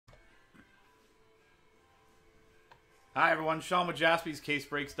Hi everyone, Sean with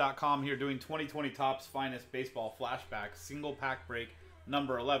JaspysCaseBreaks.com here doing 2020 Topps Finest Baseball Flashback Single Pack Break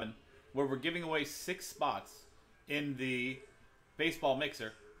number 11, where we're giving away 6 spots in the baseball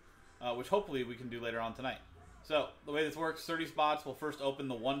mixer, which hopefully we can do later on tonight. So, the way this works, 30 spots. We'll first open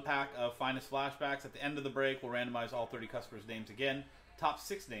the 1 pack of Finest Flashbacks. At the end of the break, we'll randomize all 30 customers' names again. Top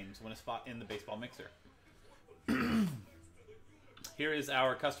 6 names win a spot in the baseball mixer. Here is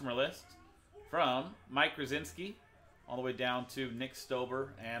our customer list from Mike Krasinski all the way down to Nick Stober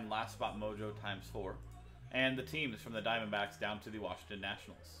and Last Spot Mojo ×4. And the teams from the Diamondbacks down to the Washington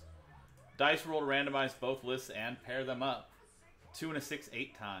Nationals. Dice roll to randomize both lists and pair them up. 2 and a 6,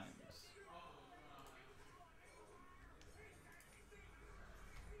 8 times.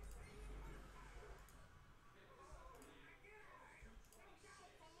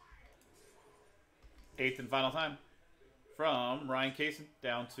 Eighth and final time. From Ryan Kaysen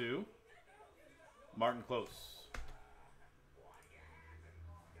down to Martin Close.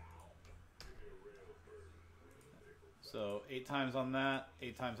 So 8 times on that,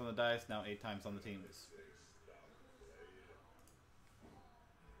 8 times on the dice, now 8 times on the teams.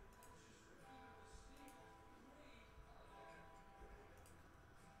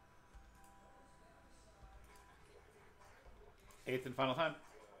 Eighth and final time.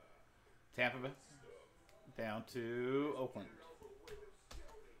 Tampa Bay down to Oakland.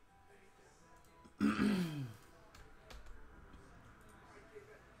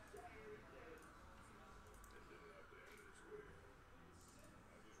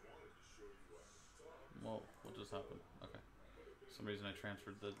 Whoa, what just happened? Okay. For some reason I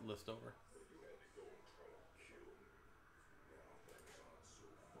transferred the list over.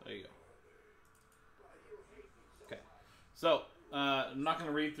 There you go. Okay. So, I'm not going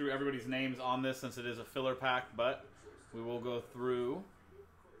to read through everybody's names on this since it is a filler pack, but we will go through,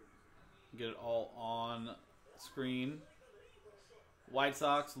 get it all on screen. White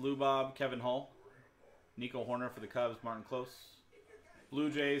Sox, Lou Bob, Kevin Hull. Nico Horner for the Cubs, Martin Close.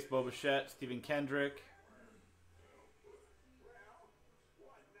 Blue Jays, Bo Bichette, Stephen Kendrick.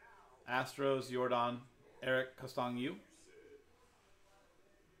 Astros, Jordan, Eric Costagnu.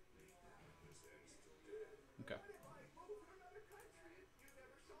 Okay.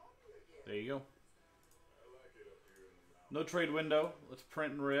 There you go. No trade window. Let's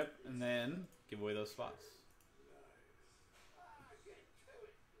print and rip and then give away those spots.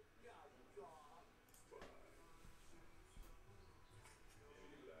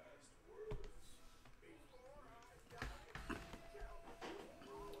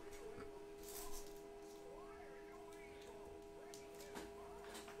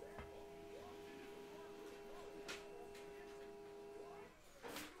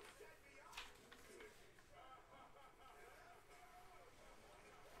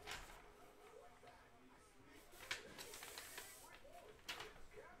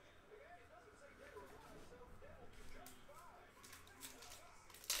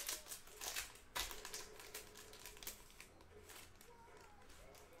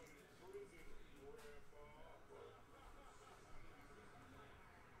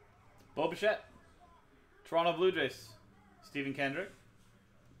 Bo Bichette, Toronto Blue Jays, Stephen Kendrick,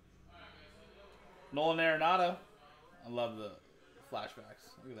 Nolan Arenado. I love the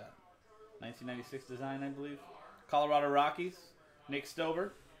flashbacks. Look at that. 1996 design, I believe. Colorado Rockies, Nick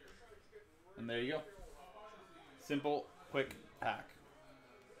Stober. And there you go. Simple, quick pack.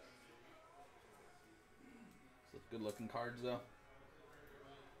 Good looking cards, though.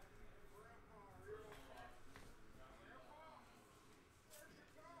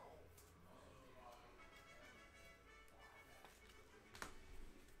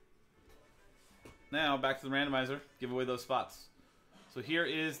 Now, back to the randomizer. Give away those spots. So here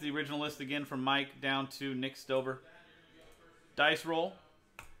is the original list again from Mike down to Nick Stober. Dice roll.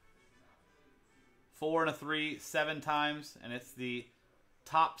 4 and a 3, 7 times. And it's the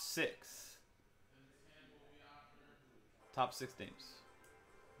top 6. Top 6 names.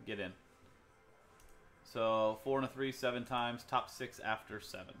 Get in. So 4 and a 3, 7 times. Top 6 after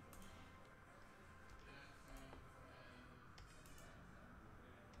 7.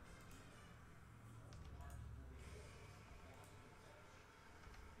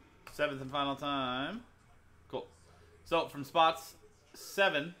 Seventh and final time. Cool. So from spots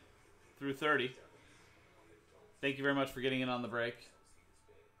 7 through 30, thank you very much for getting in on the break.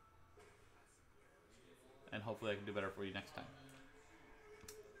 And hopefully I can do better for you next time.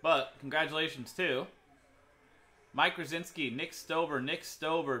 But congratulations to Mike Krasinski, Nick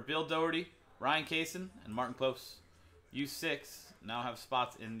Stober, Bill Doherty, Ryan Kaysen, and Martin Close. You 6 now have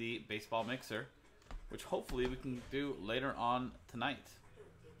spots in the baseball mixer, which hopefully we can do later on tonight.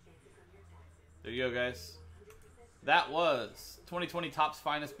 There you go, guys. That was 2020 Topps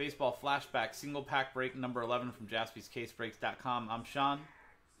Finest Baseball Flashback Single Pack Break number 11 from JaspysCaseBreaks.com. I'm Sean,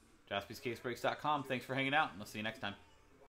 JaspysCaseBreaks.com. Thanks for hanging out, and we'll see you next time.